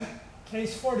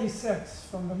Case 46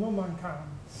 from the Mumonkan,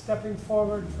 stepping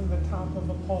forward from the top of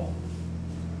a pole.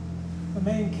 The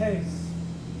main case.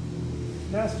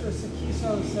 Master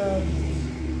Sikiso said,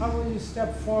 "How will you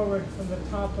step forward from the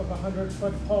top of a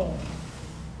 100-foot pole?"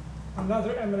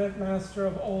 Another eminent master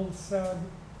of old said,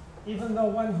 "Even though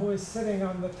one who is sitting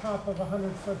on the top of a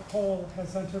 100-foot pole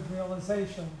has entered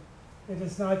realization, it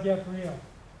is not yet real.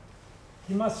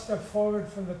 He must step forward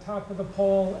from the top of the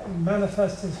pole and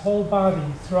manifest his whole body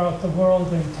throughout the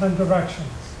world in 10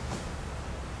 directions.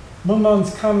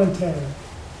 Mumon's commentary: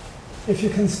 if you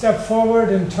can step forward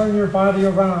and turn your body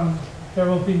around, there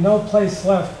will be no place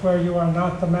left where you are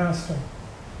not the master.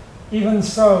 Even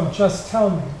so, just tell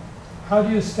me, how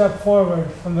do you step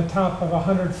forward from the top of a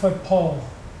 100-foot pole?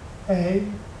 A.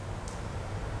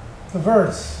 The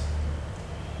verse: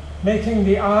 making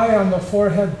the eye on the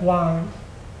forehead blind,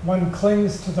 one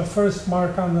clings to the first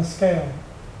mark on the scale.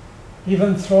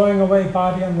 Even throwing away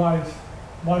body and life,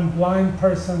 one blind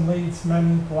person leads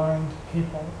many blind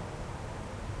people."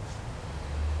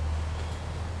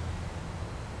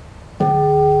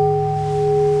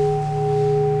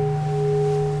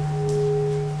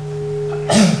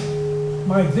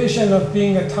 My vision of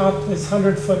being atop this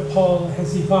 100-foot pole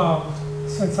has evolved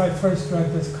since I first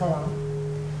read this koan.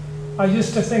 I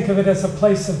used to think of it as a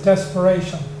place of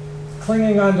desperation,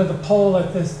 clinging onto the pole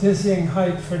at this dizzying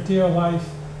height for dear life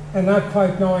and not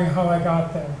quite knowing how I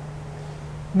got there.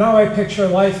 Now I picture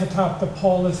life atop the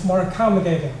pole as more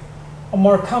accommodating, a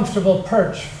more comfortable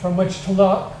perch from which to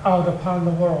look out upon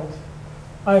the world.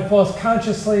 I have both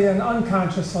consciously and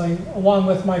unconsciously, along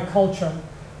with my culture,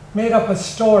 made up a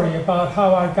story about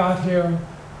how I got here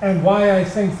and why I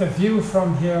think the view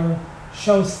from here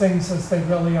shows things as they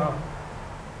really are.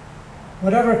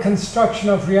 Whatever construction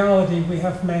of reality we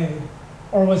have made,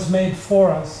 or was made for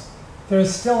us, there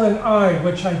is still an I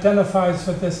which identifies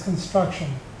with this construction,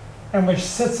 and which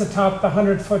sits atop the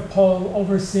 100-foot pole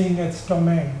overseeing its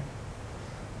domain.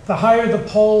 The higher the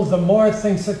pole, the more it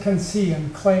thinks it can see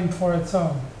and claim for its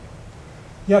own.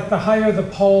 Yet the higher the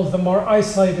pole, the more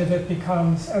isolated it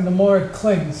becomes, and the more it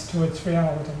clings to its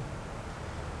reality.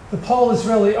 The pole is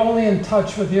really only in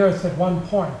touch with the earth at one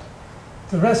point.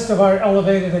 The rest of our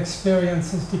elevated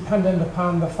experience is dependent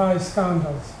upon the 5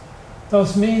 skandhas,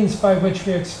 those means by which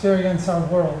we experience our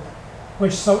world,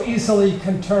 which so easily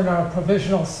can turn our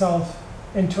provisional self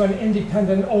into an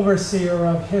independent overseer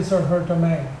of his or her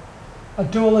domain, a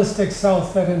dualistic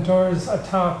self that endures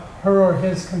atop her or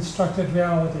his constructed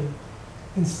reality,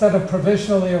 instead of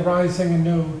provisionally arising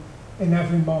anew in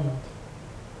every moment.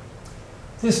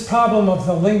 This problem of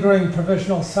the lingering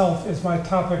provisional self is my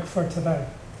topic for today.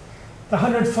 The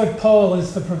 100-foot pole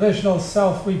is the provisional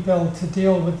self we build to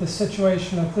deal with the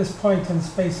situation at this point in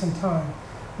space and time,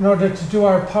 in order to do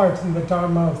our part in the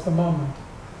Dharma of the moment.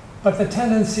 But the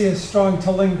tendency is strong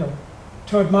to linger,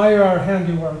 to admire our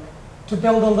handiwork, to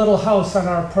build a little house on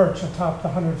our perch atop the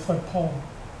 100-foot pole.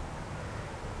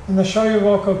 In the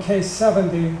Shoryoroku Case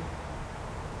 70,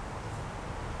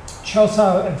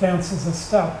 Chosa advances a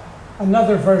step.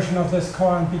 Another version of this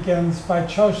koan begins by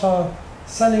Chosa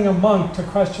sending a monk to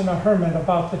question a hermit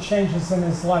about the changes in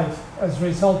his life as a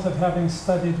result of having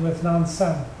studied with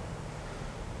Nansen.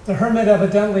 The hermit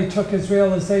evidently took his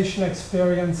realization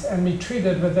experience and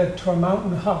retreated with it to a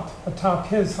mountain hut atop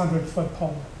his 100-foot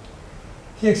pole.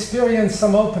 He experienced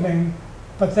some opening,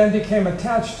 but then became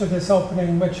attached to this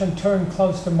opening, which in turn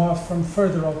closed him off from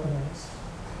further openings.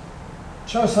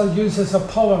 Chosa uses a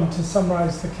poem to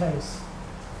summarize the case.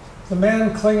 The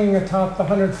man clinging atop the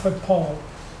 100-foot pole.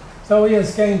 Though he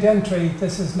has gained entry,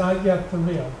 this is not yet the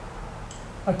real.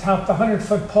 Atop the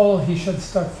 100-foot pole, he should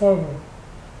step forward.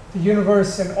 The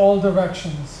universe in all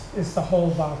directions is the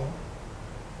whole body.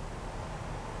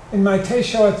 In my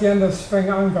Teisho at the end of Spring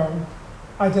Ango,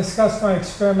 I discussed my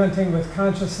experimenting with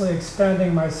consciously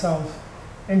expanding myself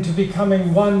into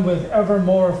becoming one with ever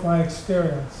more of my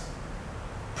experience.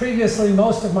 Previously,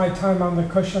 most of my time on the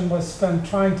cushion was spent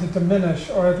trying to diminish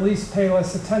or at least pay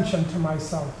less attention to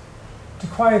myself, to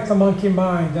quiet the monkey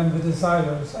mind and the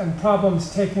desires and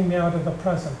problems taking me out of the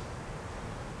present.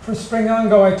 For Spring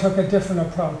Ango, I took a different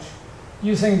approach,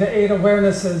 using the 8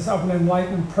 awarenesses of an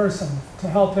enlightened person to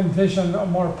help envision a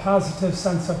more positive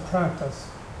sense of practice.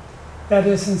 That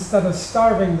is, instead of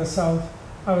starving the self,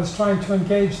 I was trying to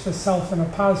engage the self in a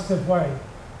positive way,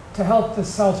 to help the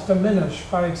self diminish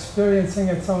by experiencing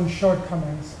its own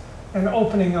shortcomings and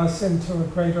opening us into a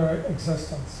greater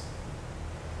existence.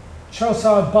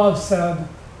 Chosa above said,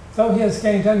 though he has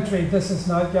gained entry, this is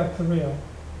not yet the real.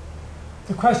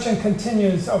 The question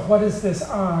continues of what is this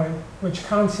I, which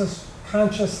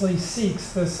consciously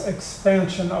seeks this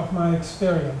expansion of my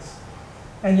experience.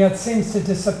 and yet seems to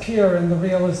disappear in the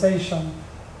realization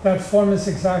that form is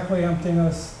exactly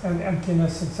emptiness and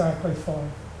emptiness exactly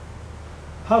form.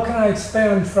 How can I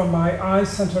expand from my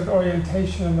I-centered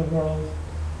orientation in the world,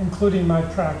 including my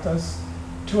practice,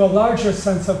 to a larger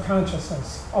sense of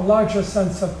consciousness, a larger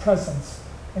sense of presence,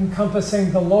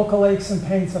 encompassing the local aches and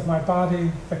pains of my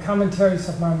body, the commentaries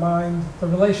of my mind, the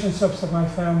relationships of my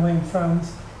family and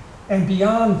friends, and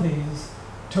beyond these,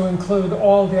 to include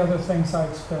all the other things I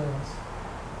experience.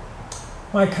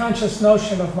 My conscious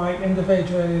notion of my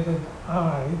individuated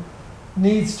I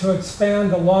needs to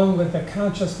expand along with the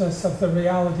consciousness of the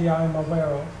reality I am aware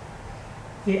of.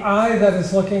 The I that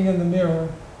is looking in the mirror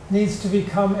needs to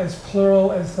become as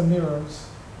plural as the mirrors.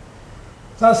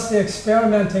 Thus, the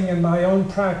experimenting in my own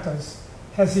practice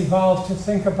has evolved to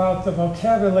think about the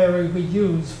vocabulary we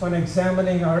use when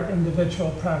examining our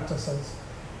individual practices,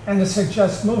 and to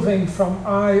suggest moving from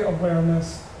I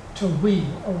awareness to we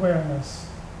awareness.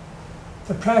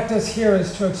 The practice here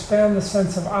is to expand the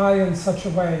sense of I in such a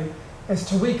way as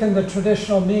to weaken the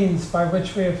traditional means by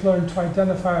which we have learned to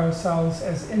identify ourselves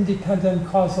as independent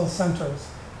causal centers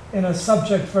in a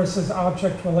subject versus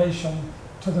object relation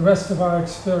to the rest of our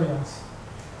experience,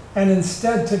 and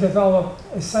instead to develop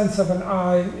a sense of an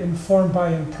I informed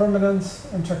by impermanence,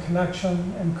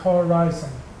 interconnection, and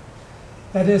co-arising.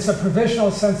 That is, a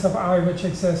provisional sense of I which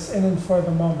exists in and for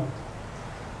the moment.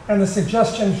 And the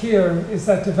suggestion here is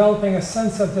that developing a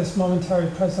sense of this momentary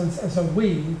presence as a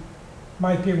we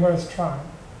might be worth trying.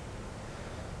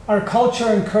 Our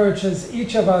culture encourages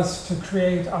each of us to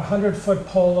create a 100-foot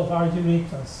pole of our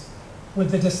uniqueness,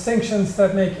 with the distinctions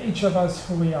that make each of us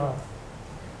who we are.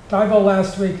 Daibo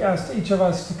last week asked each of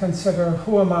us to consider,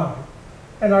 who am I?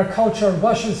 And our culture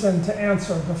rushes in to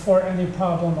answer before any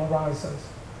problem arises.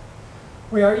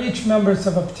 We are each members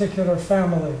of a particular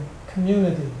family,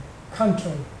 community,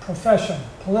 country, profession,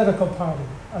 political party,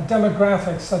 a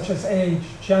demographic such as age,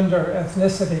 gender,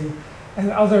 ethnicity, and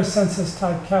other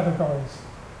census-type categories.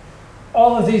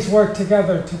 All of these work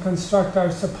together to construct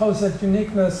our supposed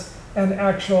uniqueness and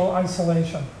actual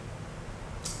isolation.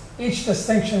 Each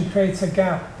distinction creates a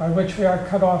gap by which we are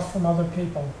cut off from other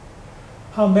people.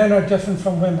 How men are different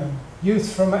from women,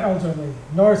 youth from elderly,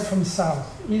 north from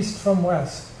south, east from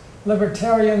west,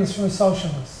 libertarians from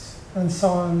socialists, and so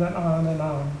on and on and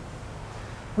on.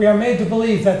 We are made to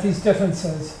believe that these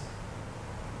differences,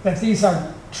 that these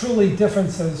are truly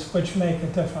differences which make a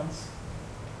difference.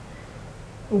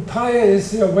 Upaya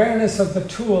is the awareness of the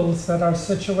tools that our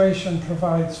situation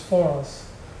provides for us,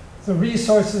 the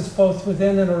resources both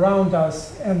within and around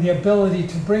us, and the ability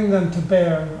to bring them to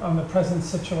bear on the present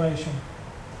situation.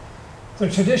 The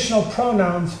traditional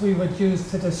pronouns we would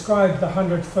use to describe the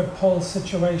 100-foot pole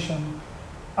situation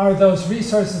are those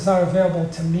resources are available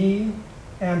to me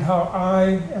and how I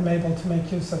am able to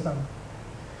make use of them.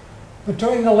 But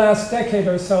during the last decade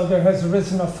or so, there has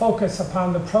arisen a focus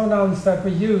upon the pronouns that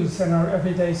we use in our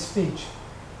everyday speech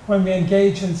when we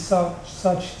engage in such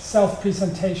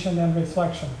self-presentation and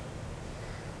reflection.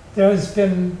 There has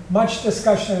been much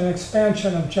discussion and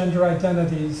expansion of gender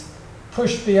identities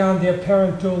pushed beyond the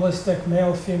apparent dualistic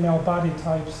male-female body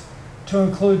types to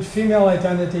include female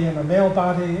identity in a male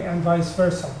body and vice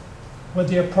versa, with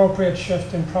the appropriate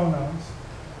shift in pronouns,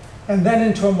 and then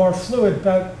into a more fluid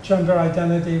gender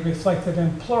identity reflected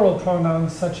in plural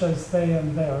pronouns such as they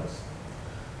and theirs.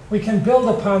 We can build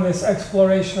upon this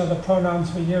exploration of the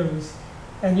pronouns we use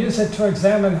and use it to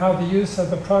examine how the use of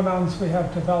the pronouns we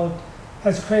have developed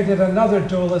has created another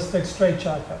dualistic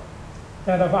straitjacket,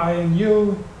 that of I and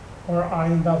you, or I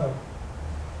and other.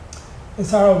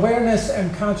 As our awareness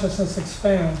and consciousness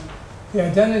expand, the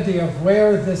identity of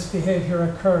where this behavior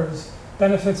occurs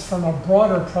benefits from a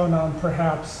broader pronoun,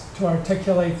 perhaps, to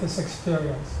articulate this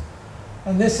experience.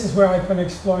 And this is where I've been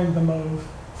exploring the move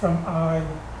from I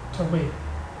to we.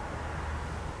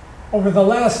 Over the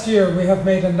last year, we have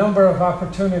had a number of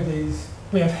opportunities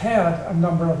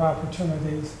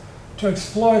to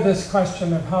explore this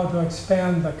question of how to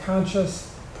expand the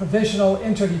conscious, provisional,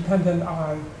 interdependent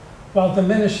I, while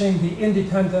diminishing the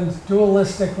independent,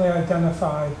 dualistically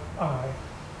identified I.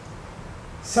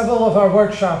 Several of our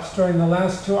workshops during the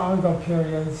last two Ango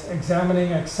periods,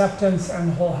 examining acceptance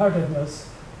and wholeheartedness,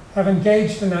 have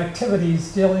engaged in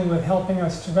activities dealing with helping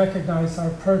us to recognize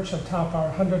our perch atop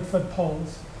our 100-foot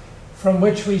poles, from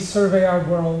which we survey our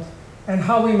world, and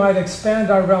how we might expand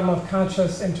our realm of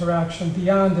conscious interaction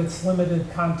beyond its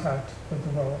limited contact with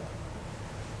the world.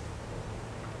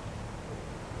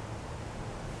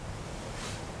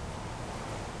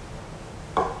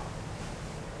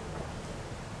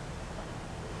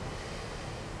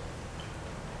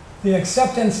 The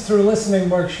Acceptance Through Listening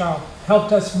workshop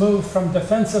helped us move from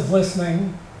defensive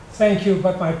listening, thank you,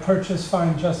 but my perch is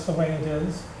fine just the way it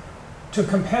is, to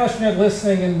compassionate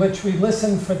listening in which we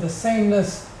listen for the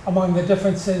sameness among the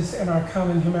differences in our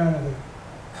common humanity.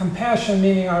 Compassion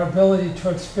meaning our ability to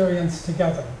experience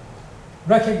together,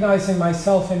 recognizing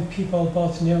myself in people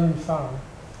both near and far.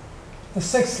 The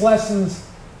 6 lessons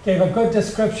gave a good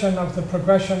description of the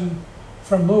progression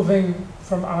from moving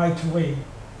from I to we,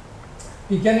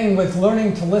 beginning with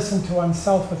learning to listen to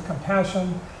oneself with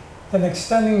compassion, then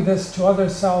extending this to other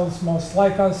selves most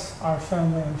like us, our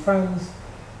family and friends,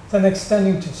 then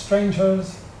extending to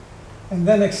strangers, and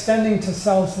then extending to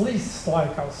selves least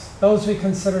like us, those we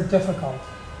consider difficult,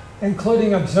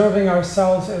 including observing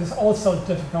ourselves as also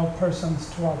difficult persons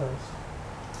to others.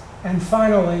 And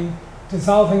finally,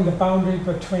 dissolving the boundary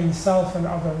between self and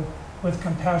other with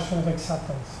compassionate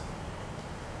acceptance.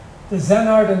 The Zen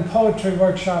Art and Poetry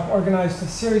workshop organized a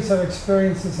series of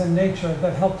experiences in nature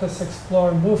that helped us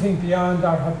explore moving beyond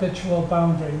our habitual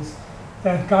boundaries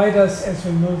that guide us as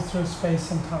we move through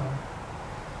space and time.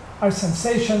 Our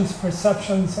sensations,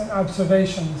 perceptions, and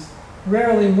observations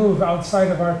rarely move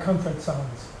outside of our comfort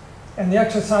zones, and the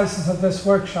exercises of this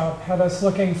workshop had us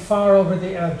looking far over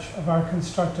the edge of our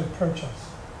constructed perches.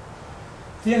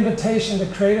 The invitation to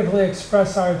creatively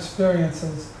express our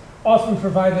experiences often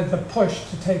provided the push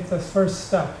to take the first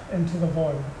step into the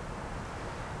void.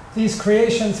 These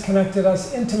creations connected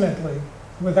us intimately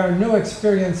with our new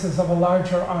experiences of a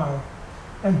larger I,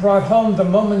 and brought home the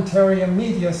momentary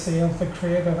immediacy of the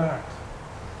creative act.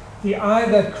 The I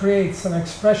that creates an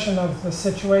expression of the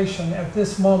situation at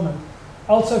this moment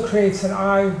also creates an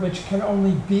I which can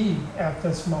only be at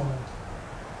this moment.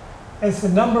 As the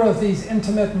number of these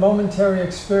intimate momentary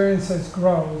experiences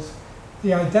grows,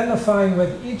 the identifying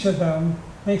with each of them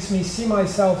makes me see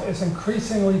myself as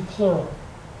increasingly plural,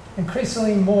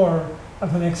 increasingly more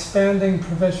of an expanding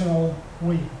provisional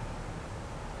we.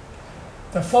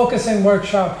 The focusing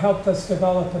workshop helped us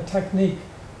develop a technique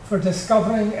for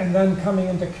discovering and then coming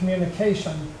into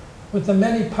communication with the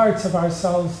many parts of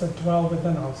ourselves that dwell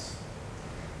within us.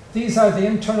 These are the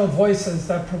internal voices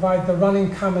that provide the running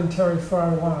commentary for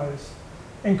our lives,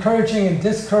 encouraging and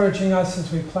discouraging us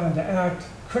as we plan to act,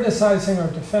 criticizing or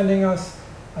defending us,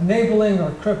 enabling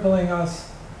or crippling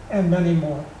us, and many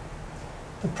more.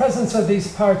 The presence of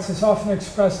these parts is often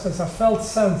expressed as a felt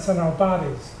sense in our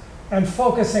bodies, and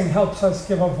focusing helps us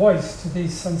give a voice to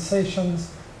these sensations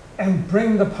and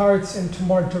bring the parts into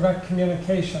more direct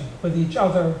communication with each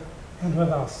other and with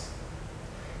us.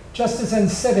 Just as in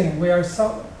sitting,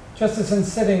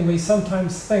 we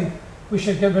sometimes think we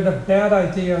should get rid of bad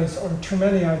ideas or too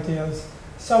many ideas,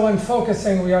 so in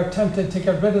focusing we are tempted to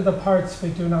get rid of the parts we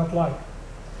do not like.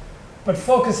 But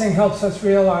focusing helps us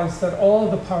realize that all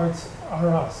of the parts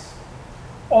are us.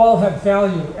 All have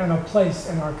value and a place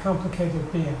in our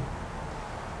complicated being.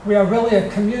 We are really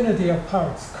a community of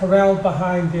parts corralled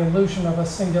behind the illusion of a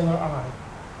singular I.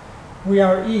 We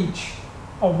are each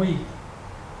a we.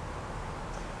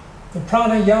 The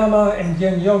pranayama and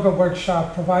yin yoga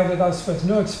workshop provided us with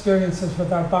new experiences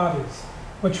with our bodies,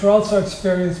 which were also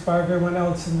experienced by everyone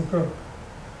else in the group.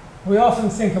 We often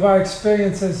think of our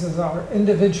experiences as our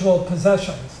individual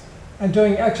possessions, and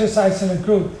doing exercise in a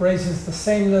group raises the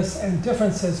sameness and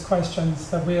differences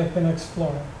questions that we have been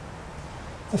exploring.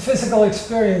 The physical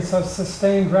experience of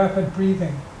sustained rapid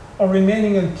breathing or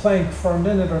remaining in plank for a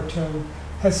minute or two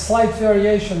has slight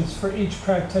variations for each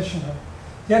practitioner,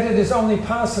 yet it is only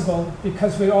possible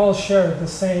because we all share the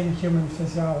same human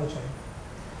physiology.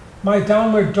 My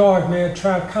downward dog may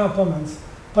attract compliments,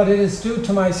 but it is due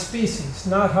to my species,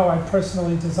 not how I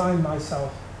personally designed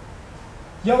myself.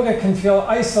 Yoga can feel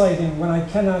isolating when I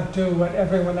cannot do what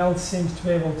everyone else seems to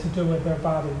be able to do with their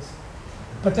bodies.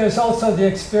 But there's also the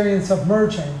experience of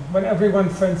merging, when everyone,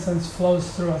 for instance,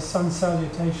 flows through a sun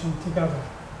salutation together.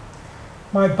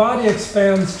 My body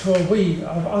expands to a we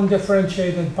of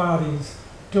undifferentiated bodies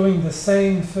doing the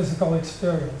same physical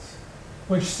experience,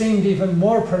 which seemed even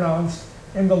more pronounced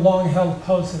in the long-held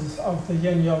poses of the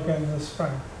yin yoga in the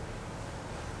spring.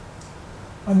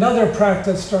 Another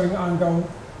practice during Ango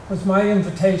was my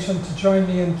invitation to join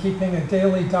me in keeping a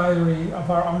daily diary of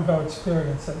our Ango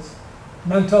experiences,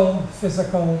 mental,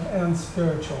 physical, and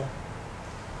spiritual.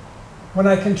 When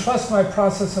I can trust my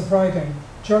process of writing,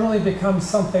 journaling becomes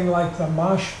something like the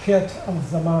mosh pit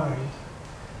of the mind.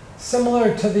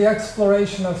 Similar to the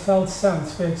exploration of felt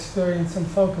sense we experience in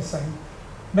focusing,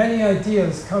 many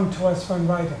ideas come to us when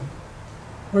writing.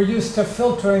 We're used to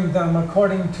filtering them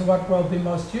according to what will be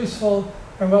most useful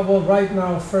and what will right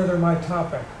now further my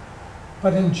topic.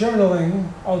 But in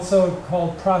journaling, also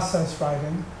called process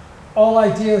writing, all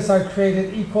ideas are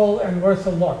created equal and worth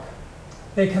a look.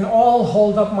 They can all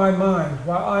hold up my mind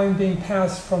while I am being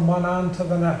passed from one on to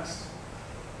the next.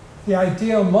 The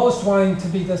idea most wanting to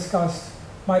be discussed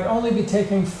might only be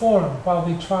taking form while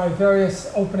we try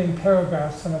various opening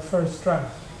paragraphs in a first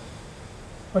draft.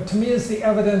 What to me is the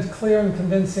evident, clear, and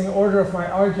convincing order of my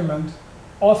argument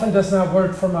often does not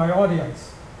work for my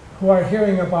audience, who are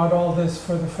hearing about all this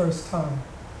for the first time.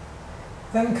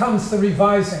 Then comes the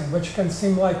revising, which can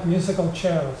seem like musical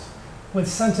chairs, with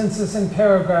sentences and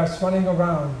paragraphs running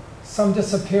around, some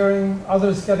disappearing,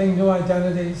 others getting new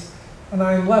identities, and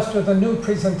I am left with a new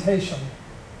presentation,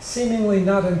 seemingly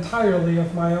not entirely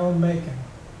of my own making.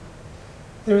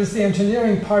 There is the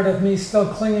engineering part of me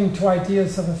still clinging to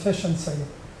ideas of efficiency,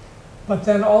 but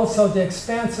then also the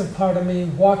expansive part of me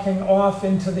walking off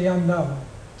into the unknown,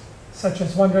 such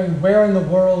as wondering where in the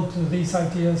world do these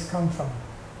ideas come from,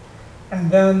 and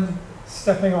then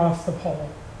stepping off the pole.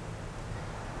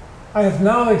 I have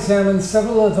now examined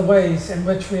several of the ways in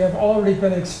which we have already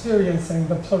been experiencing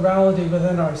the plurality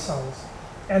within ourselves,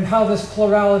 and how this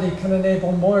plurality can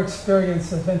enable more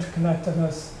experience of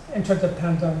interconnectedness,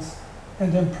 interdependence,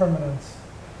 and impermanence.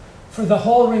 For the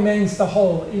whole remains the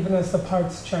whole, even as the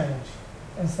parts change,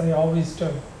 as they always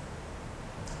do.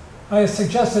 I have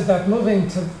suggested that moving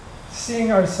to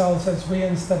seeing ourselves as we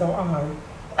instead of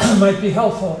I might be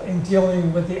helpful in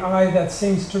dealing with the I that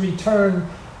seems to return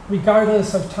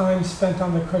regardless of time spent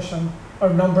on the cushion or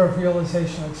number of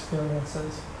realization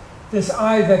experiences. This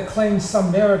I that claims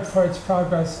some merit for its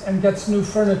progress and gets new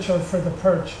furniture for the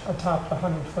perch atop the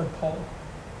 100-foot pole.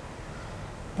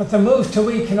 But the move to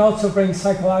we can also bring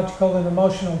psychological and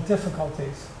emotional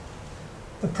difficulties.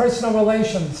 The personal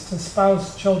relations to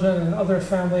spouse, children, and other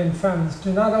family and friends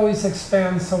do not always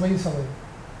expand so easily.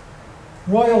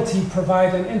 Royalty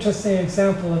provides an interesting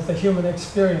example of the human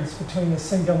experience between the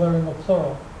singular and the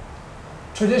plural.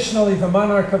 Traditionally, the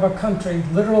monarch of a country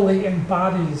literally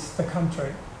embodies the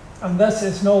country, and thus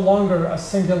is no longer a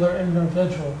singular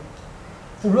individual.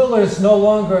 The ruler is no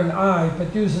longer an I,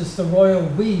 but uses the royal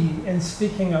we in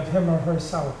speaking of him or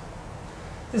herself.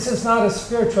 This is not a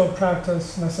spiritual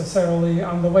practice necessarily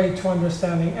on the way to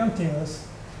understanding emptiness,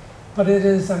 but it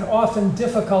is an often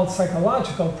difficult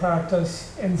psychological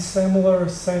practice in similar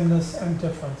sameness and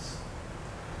difference.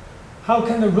 How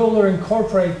can the ruler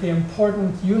incorporate the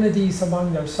important unities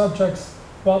among their subjects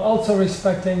while also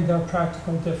respecting their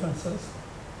practical differences?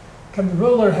 Can the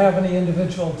ruler have any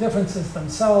individual differences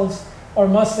themselves, or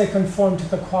must they conform to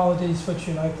the qualities which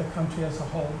unite the country as a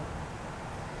whole?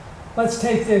 Let's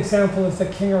take the example of the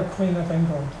King or Queen of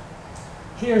England.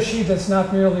 He or she does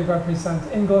not merely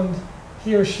represent England,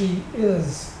 he or she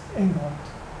is England.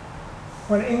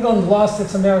 When England lost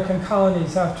its American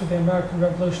colonies after the American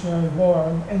Revolutionary War,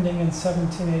 ending in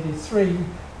 1783,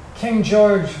 King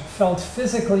George felt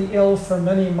physically ill for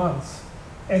many months,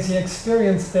 as he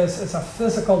experienced this as a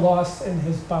physical loss in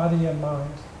his body and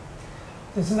mind.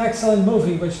 There's an excellent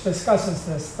movie which discusses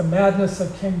this, The Madness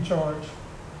of King George,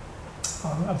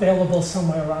 available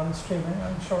somewhere around streaming,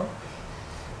 I'm sure.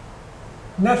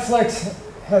 Netflix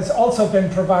has also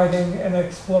been providing an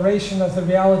exploration of the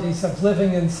realities of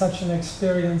living in such an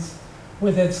experience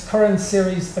with its current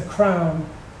series, The Crown,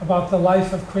 about the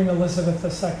life of Queen Elizabeth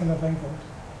II of England.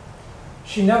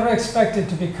 She never expected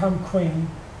to become queen,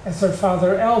 as her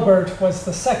father Albert was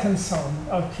the second son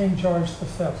of King George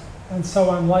V, and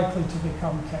so unlikely to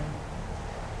become king.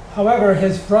 However,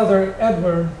 his brother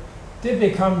Edward did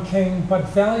become king, but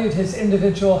valued his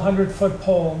individual 100-foot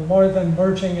pole more than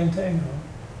merging into England,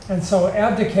 and so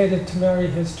abdicated to marry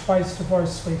his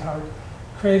twice-divorced sweetheart,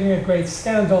 creating a great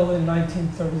scandal in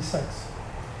 1936.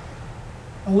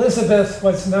 Elizabeth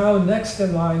was now next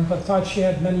in line, but thought she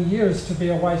had many years to be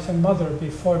a wife and mother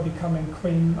before becoming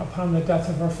queen upon the death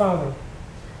of her father.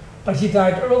 But he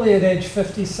died early at age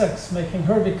 56, making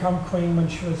her become queen when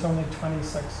she was only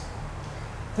 26.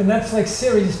 The Netflix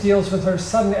series deals with her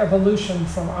sudden evolution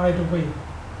from I to we,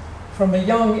 from a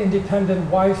young independent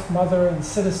wife, mother, and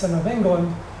citizen of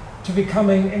England to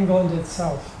becoming England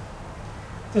itself.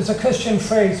 There's a Christian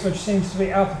phrase which seems to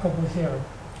be applicable here.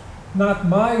 Not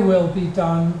my will be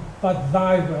done, but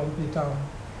thy will be done.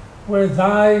 Where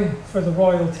thy, for the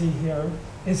royalty here,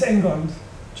 is England,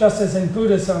 just as in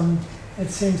Buddhism, it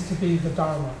seems to be the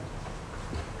Dharma.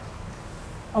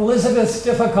 Elizabeth's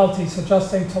difficulties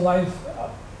adjusting to life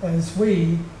as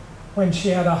we, when she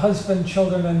had a husband,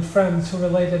 children, and friends who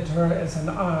related to her as an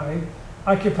I,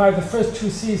 occupy the first 2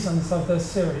 seasons of this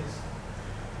series.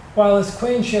 While as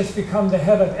queen she has become the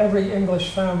head of every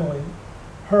English family,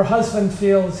 her husband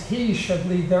feels he should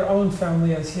lead their own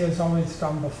family as he has always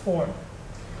done before.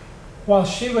 While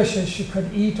she wishes she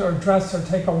could eat or dress or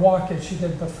take a walk as she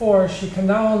did before, she can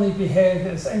now only behave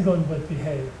as England would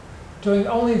behave, doing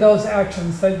only those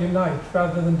actions that unite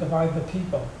rather than divide the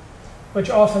people, which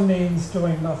often means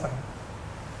doing nothing.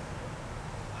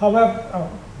 However,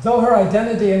 though her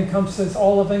identity encompasses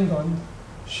all of England,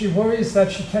 she worries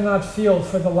that she cannot feel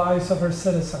for the lives of her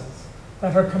citizens,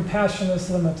 that her compassion is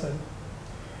limited.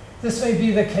 This may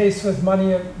be the case with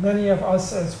many of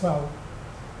us as well.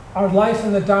 Our life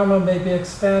in the Dharma may be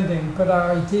expanding, but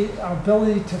our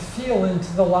ability to feel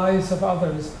into the lives of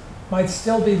others might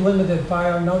still be limited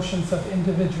by our notions of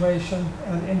individuation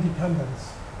and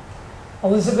independence.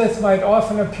 Elizabeth might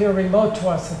often appear remote to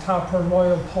us atop her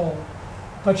royal pole,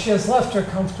 but she has left her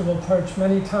comfortable perch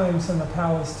many times in the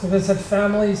palace to visit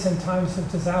families in times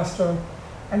of disaster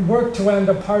and work to end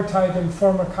apartheid in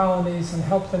former colonies and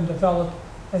help them develop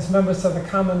as members of the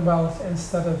Commonwealth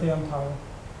instead of the Empire.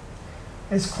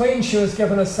 As Queen, she was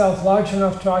given a self large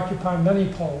enough to occupy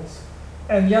many poles,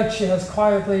 and yet she has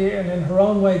quietly and in her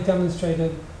own way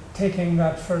demonstrated taking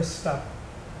that first step.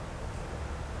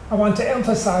 I want to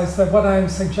emphasize that what I am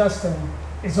suggesting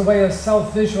is a way of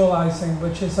self-visualizing,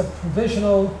 which is a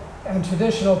provisional and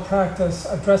traditional practice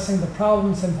addressing the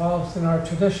problems involved in our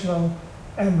traditional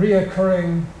and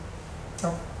reoccurring,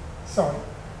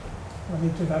 let me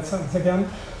do that sentence again.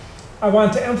 I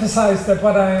want to emphasize that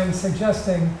what I am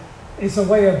suggesting is a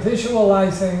way of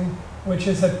visualizing, which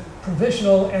is a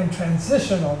provisional and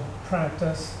transitional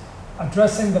practice,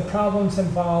 addressing the problems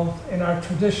involved in our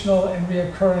traditional and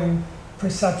reoccurring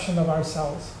perception of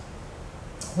ourselves.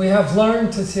 We have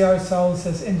learned to see ourselves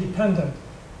as independent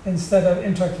instead of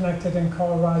interconnected and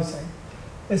co-arising,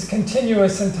 as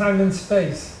continuous in time and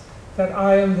space, that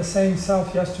I am the same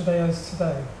self yesterday as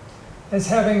today, as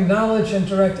having knowledge and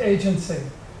direct agency,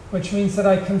 which means that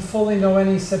I can fully know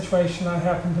any situation I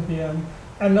happen to be in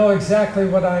and know exactly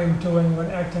what I am doing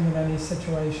when acting in any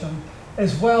situation,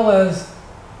 as well as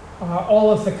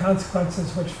all of the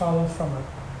consequences which follow from it.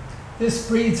 This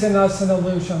breeds in us an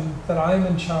illusion that I am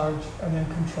in charge and in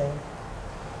control.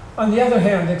 On the other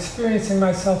hand, experiencing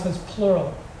myself as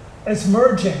plural, as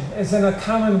merging, as in a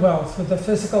commonwealth with the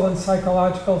physical and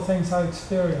psychological things I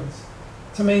experience,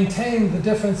 to maintain the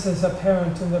differences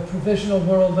apparent in the provisional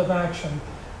world of action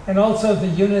and also the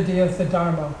unity of the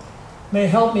Dharma, may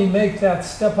help me make that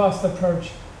step off the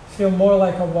perch feel more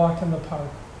like a walk in the park.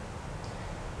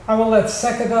 I will let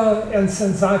Sekida and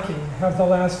Senzaki have the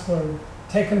last word,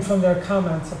 taken from their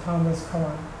comments upon this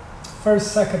koan.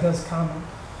 First, Sekida's comment.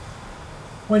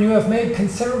 When you have made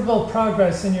considerable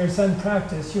progress in your Zen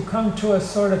practice, you come to a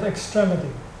sort of extremity,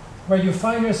 where you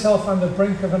find yourself on the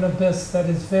brink of an abyss that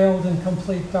is veiled in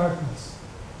complete darkness.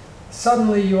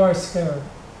 Suddenly you are scared.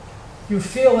 You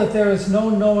feel that there is no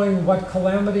knowing what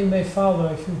calamity may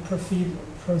follow if you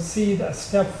proceed a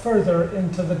step further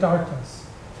into the darkness.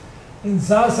 In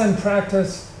Zazen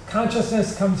practice,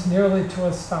 consciousness comes nearly to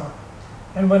a stop.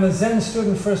 And when a Zen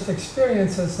student first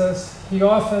experiences this, he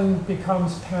often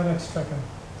becomes panic-stricken.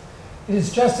 It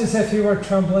is just as if he were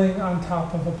trembling on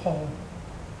top of a pole.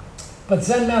 But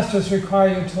Zen masters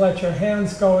require you to let your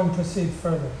hands go and proceed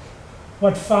further.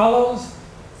 What follows?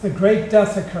 The great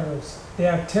death occurs. The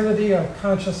activity of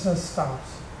consciousness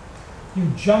stops.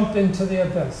 You jump into the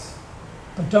abyss.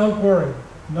 But don't worry,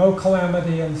 no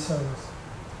calamity ensues.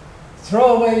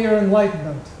 Throw away your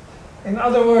enlightenment. In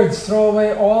other words, throw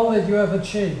away all that you have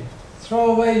achieved.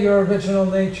 Throw away your original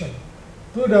nature.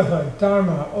 Buddhahood,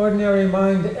 Dharma, ordinary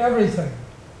mind, everything.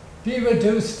 Be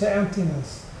reduced to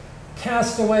emptiness.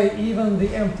 Cast away even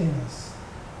the emptiness.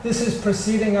 This is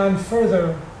proceeding on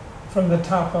further from the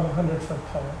top of a 100-foot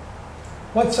pole.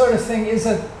 What sort of thing is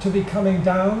it to be coming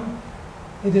down?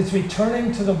 It is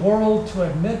returning to the world to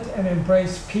admit and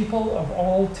embrace people of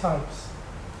all types.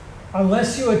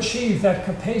 Unless you achieve that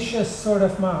capacious sort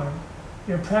of mind,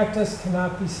 your practice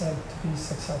cannot be said to be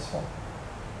successful.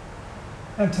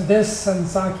 And to this,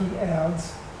 Senzaki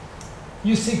adds,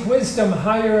 you seek wisdom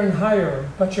higher and higher,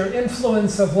 but your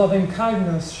influence of loving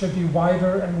kindness should be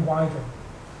wider and wider.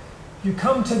 You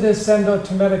come to this Zendo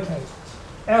to meditate.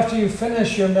 After you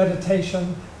finish your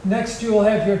meditation, next you will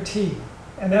have your tea,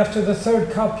 and after the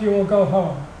third cup you will go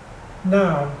home.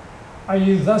 Now, are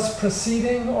you thus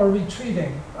proceeding or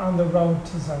retreating on the road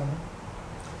to Zen?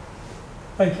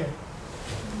 Thank you.